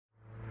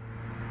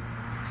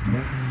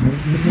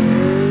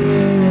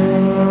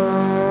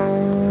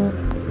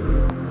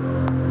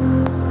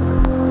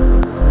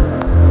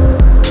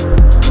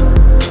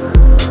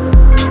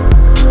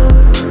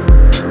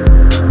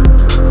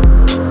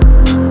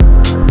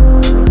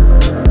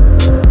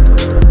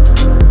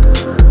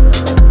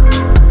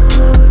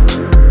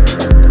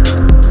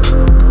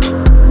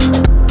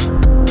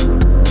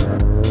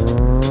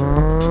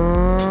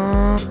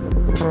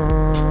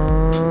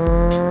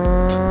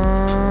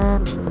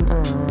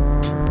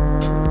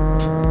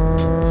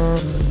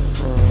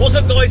What's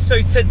up guys,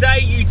 so today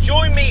you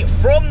join me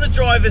from the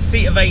driver's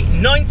seat of a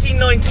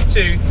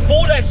 1992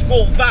 Ford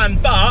Escort van,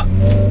 but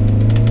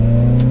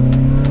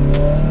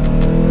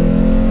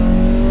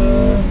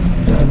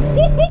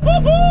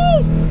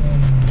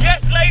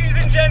yes ladies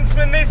and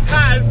gentlemen, this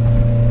has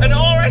an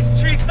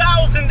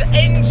RS2000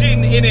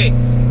 engine in it.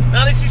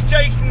 Now this is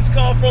Jason's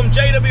car from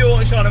JW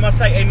Autoshine. I must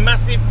say a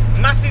massive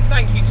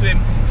thank you to him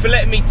for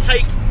letting me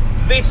take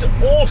this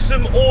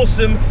awesome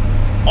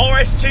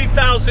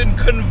RS2000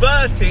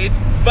 converted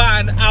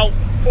van out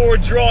for a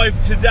drive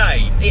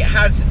today. It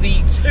has the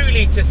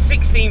 2-litre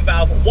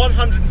 16-valve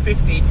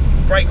 150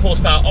 brake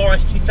horsepower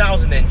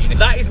RS2000 engine.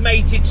 That is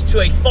mated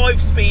to a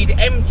 5-speed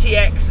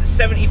MTX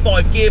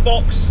 75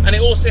 gearbox, and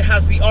it also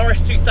has the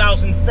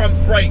RS2000 front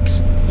brakes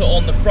put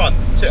on the front.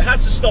 So it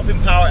has the stopping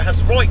power, it has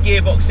the right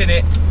gearbox in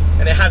it,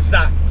 and it has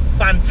that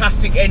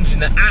fantastic engine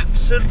that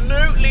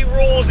absolutely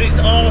roars its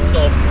arse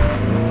off.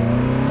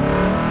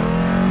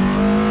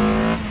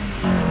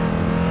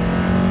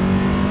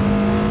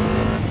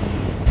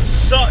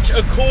 Such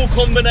a cool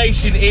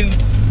combination in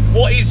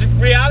what is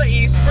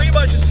reality is pretty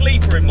much a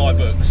sleeper in my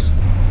books.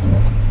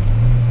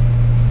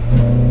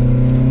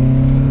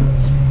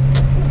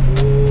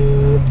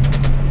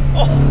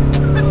 Oh,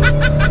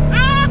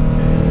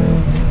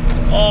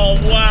 oh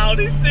wow,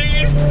 this thing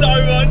is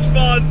so much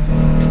fun.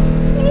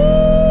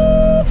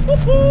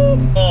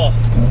 Oh,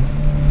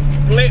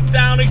 blip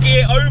down a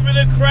gear, over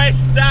the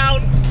crest,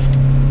 down.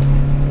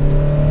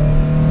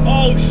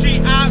 Oh, she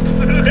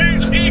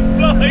absolutely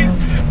flies.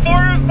 For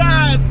a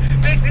van,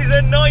 this is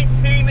a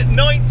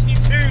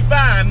 1992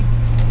 van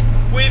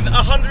with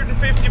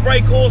 150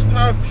 brake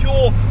horsepower of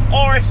pure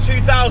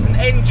RS2000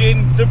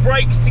 engine, the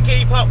brakes to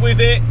keep up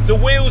with it, the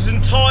wheels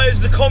and tyres,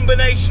 the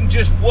combination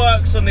just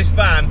works on this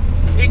van.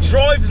 It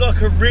drives like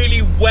a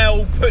really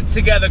well put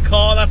together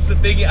car, that's the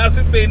thing. It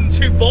hasn't been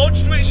too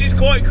bodged, which is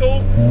quite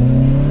cool.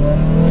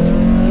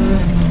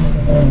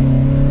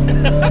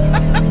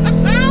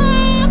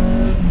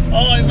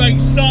 Oh, it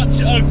makes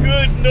such a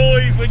good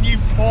noise when you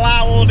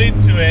plough on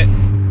into it.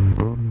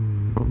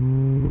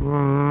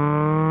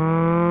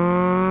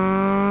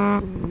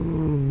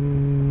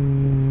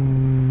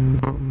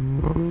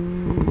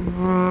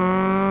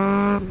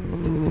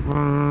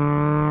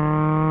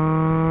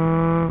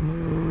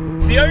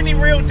 The only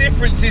real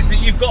difference is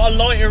that you've got a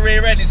lighter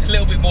rear end. It's a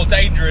little bit more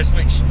dangerous,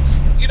 which,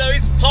 you know,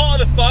 is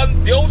part of the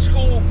fun. The old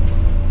school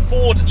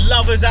Ford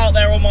lovers out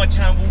there on my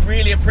channel will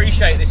really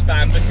appreciate this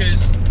van,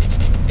 because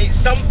it's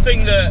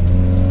something that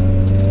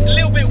a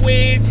little bit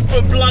weird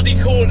but bloody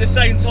cool at the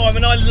same time,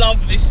 and I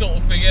love this sort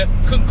of thing. A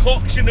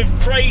concoction of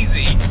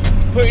crazy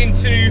put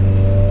into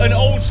an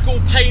old school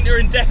painter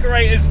and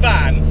decorator's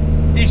van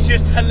is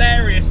just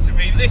hilarious to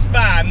me. This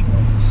van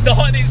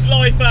started its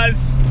life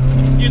as,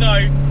 you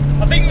know,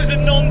 I think it was a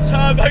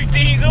non-turbo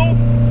diesel,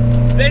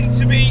 then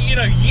to be, you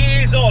know,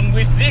 years on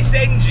with this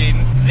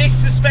engine, this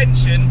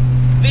suspension,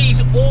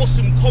 these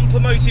awesome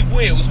compomotive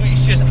wheels,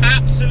 which just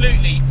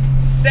absolutely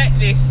set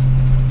this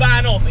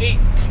van off. It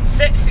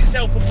sets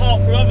itself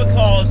apart from other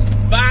cars,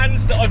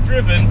 vans that I've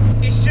driven.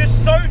 It's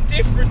just so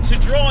different to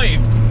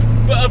drive,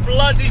 but a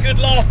bloody good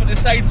laugh at the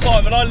same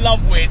time, and I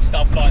love weird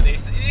stuff like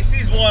this. This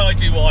is why I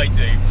do what I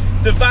do.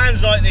 The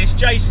vans like this,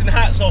 Jason,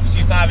 hats off to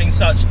you for having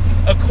such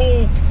a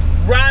cool,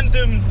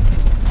 random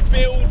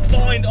build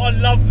find. I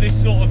love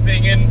this sort of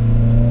thing,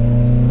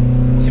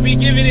 and to be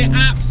giving it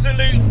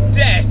absolute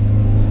death,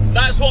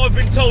 that's what I've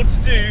been told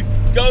to do.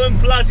 Go and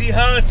bloody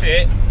hurt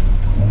it.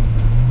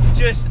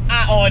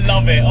 Oh, I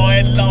love it.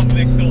 I love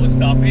this sort of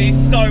stuff. It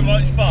is so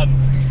much fun.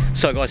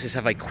 So guys, let's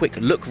have a quick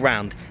look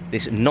around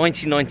this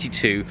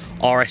 1992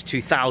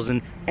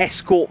 RS2000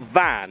 Escort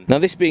van. Now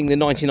this being the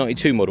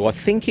 1992 model, I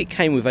think it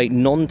came with a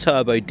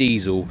non-turbo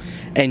diesel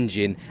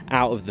engine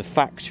out of the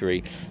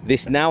factory.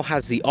 This now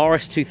has the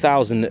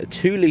RS2000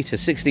 2-litre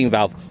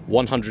 16-valve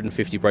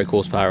 150 brake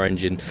horsepower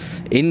engine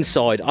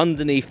inside,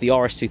 underneath the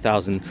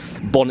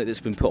RS2000 bonnet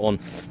that's been put on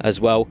as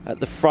well. At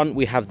the front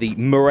we have the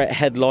Moret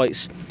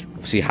headlights.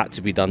 Obviously had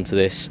to be done to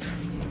this,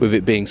 with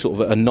it being sort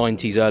of a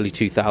 90s, early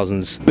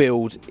 2000s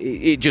build.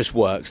 It just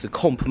works. The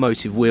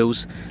compomotive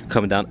wheels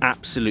coming down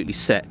absolutely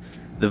set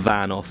the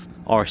van off.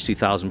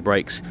 RS2000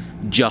 brakes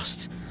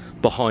just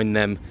behind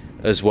them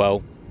as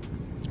well,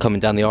 coming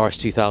down the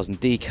RS2000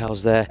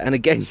 decals there. And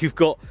again, you've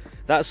got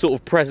that sort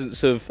of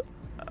presence of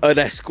an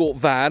Escort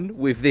van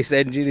with this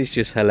engine. Is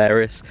just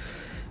hilarious.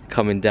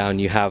 Coming down,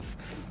 you have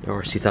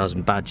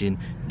RS2000 badging,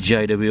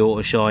 JW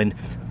Autoshine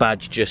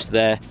badge just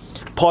there.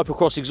 Pipe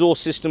across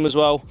exhaust system as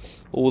well,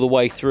 all the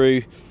way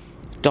through.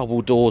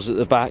 double doors at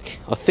the back.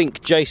 I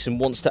think Jason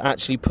wants to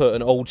actually put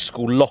an old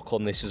school lock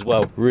on this as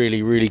well.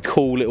 Really, really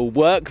cool little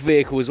work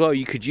vehicle as well.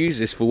 You could use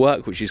this for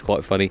work, which is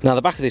quite funny. Now,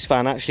 the back of this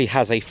van actually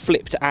has a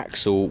flipped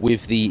axle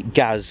with the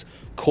gas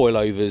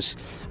coilovers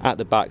at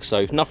the back, so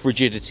enough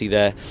rigidity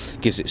there,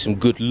 gives it some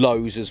good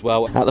lows as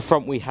well. At the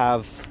front we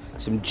have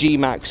some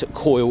G-Max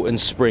coil and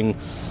spring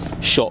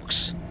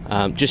shocks,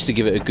 just to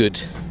give it a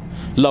good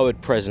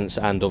lowered presence,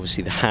 and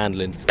obviously the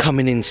handling.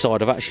 Coming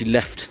inside, I've actually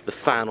left the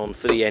fan on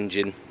for the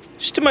engine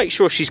just to make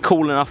sure she's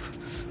cool enough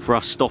for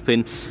us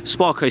stopping.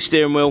 Sparco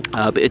steering wheel,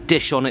 a bit of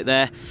dish on it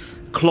there,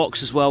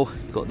 clocks as well.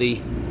 You've got the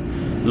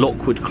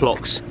Lockwood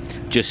clocks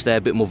just there,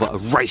 a bit more of a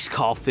race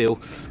car feel,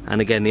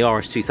 and again the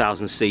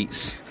RS2000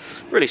 seats,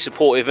 really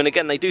supportive, and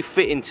again they do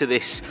fit into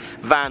this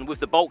van with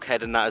the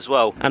bulkhead and that as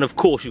well. And of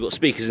course you've got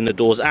speakers in the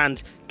doors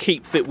and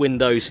keep fit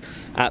windows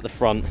at the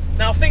front.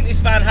 Now I think this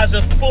van has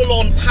a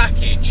full-on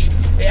package.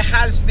 It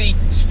has the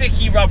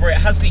sticky rubber, it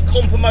has the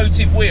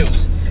Compomotive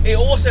wheels, it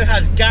also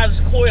has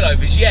gas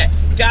coilovers. Yeah,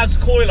 gas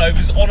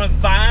coilovers on a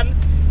van,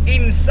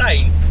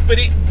 insane, but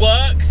it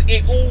works.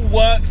 It all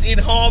works in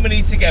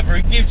harmony together.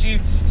 It gives you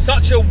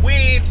such a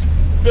weird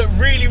but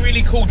really,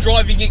 really cool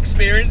driving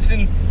experience,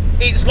 and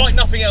it's like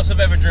nothing else I've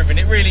ever driven.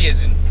 It really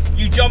isn't.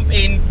 You jump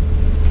in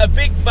a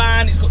big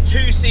van, it's got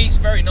 2 seats,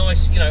 very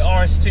nice, you know,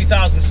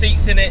 RS2000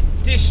 seats in it,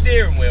 dish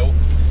steering wheel.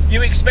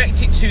 You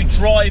expect it to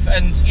drive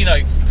and, you know,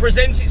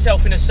 present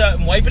itself in a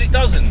certain way, but it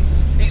doesn't.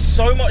 It's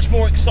so much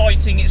more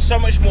exciting, it's so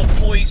much more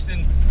poised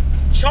and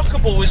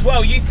chuckable as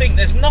well. You think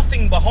there's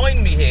nothing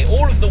behind me here.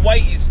 All of the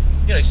weight is,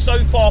 you know,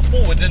 so far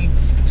forward, and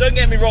don't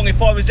get me wrong,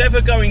 if I was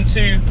ever going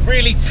to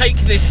really take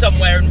this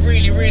somewhere and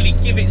really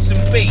give it some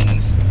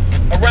beans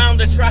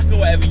around a track or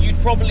whatever, you'd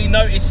probably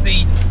notice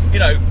the, you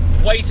know,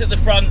 weight at the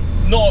front,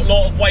 not a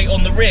lot of weight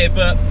on the rear,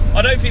 but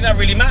I don't think that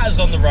really matters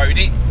on the road.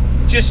 It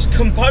just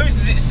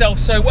composes itself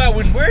so well.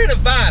 When we're in a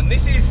van,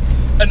 this is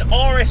an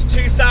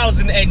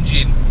RS2000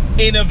 engine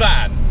in a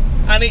van,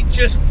 and it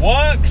just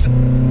works.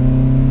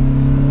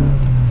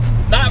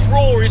 That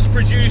roar is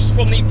produced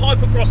from the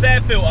pipe across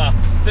air filter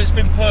that's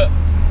been put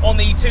on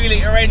the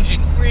 2-litre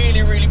engine.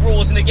 Really, really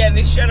roars. And again,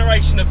 this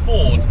generation of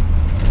Ford,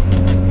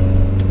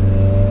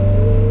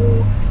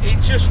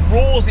 it just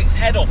roars its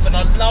head off, and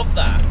I love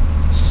that.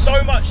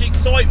 So much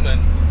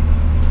excitement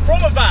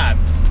from a van.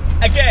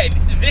 Again,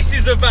 this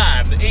is a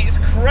van. It's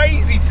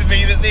crazy to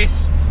me that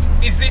this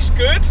is this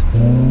good.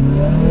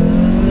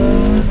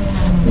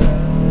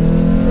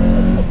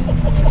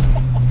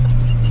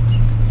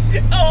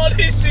 Oh,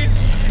 this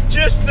is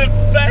just the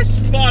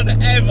best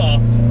fun ever.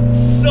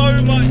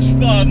 So much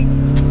fun.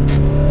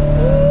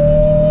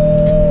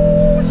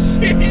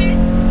 Shit.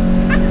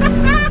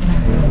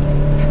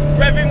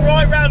 Revving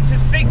right round to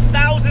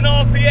 6,000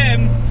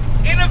 RPM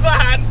in a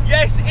van.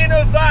 Yes, in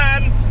a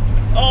van.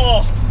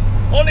 Oh,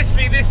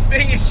 honestly, this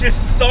thing is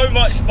just so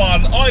much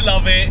fun. I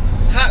love it.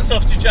 Hats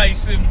off to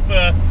Jason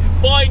for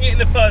buying it in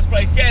the first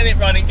place, getting it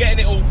running, getting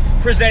it all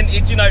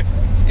presented. You know,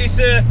 it's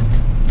a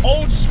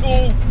old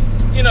school,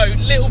 you know,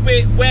 little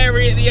bit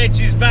wary at the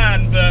edges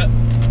van, but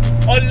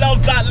I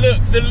love that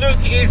look. The look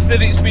is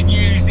that it's been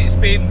used, it's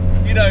been,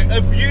 you know,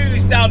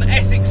 abused down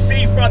Essex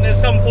seafront at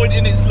some point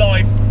in its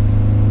life.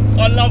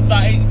 I love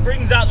that. It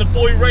brings out the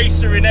boy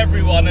racer in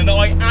everyone, and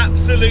I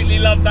absolutely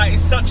love that.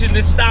 It's such a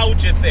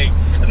nostalgia thing,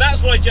 and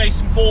that's why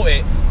Jason bought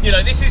it. You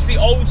know, this is the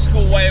old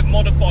school way of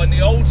modifying,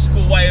 the old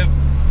school way of,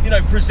 you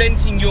know,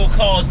 presenting your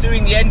cars,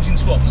 doing the engine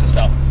swaps and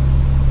stuff.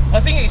 I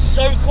think it's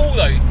so cool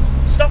though.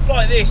 Stuff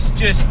like this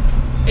just,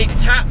 it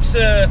taps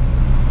a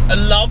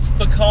love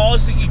for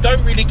cars that you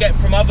don't really get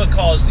from other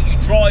cars that you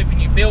drive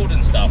and you build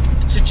and stuff.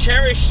 To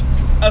cherish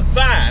a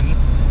van,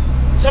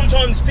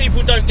 sometimes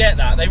people don't get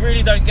that. They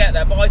really don't get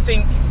that. But I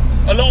think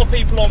a lot of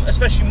people on,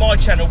 especially my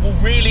channel, will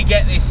really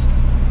get this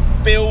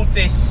build,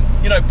 this,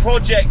 you know,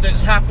 project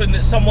that's happened,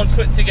 that someone's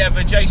put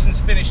together,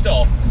 Jason's finished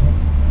off.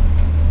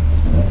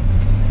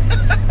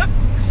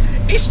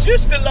 It's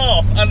just a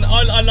laugh, and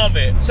I love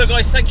it. So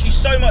guys, thank you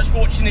so much for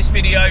watching this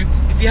video.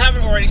 If you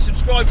haven't already,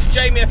 subscribe to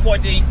Jamie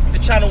FYD, the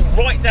channel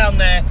right down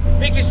there.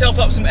 Pick yourself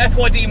up some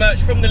FYD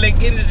merch from the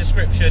link in the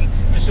description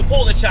to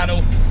support the channel,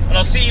 and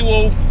I'll see you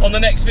all on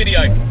the next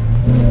video.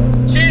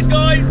 Cheers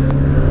guys!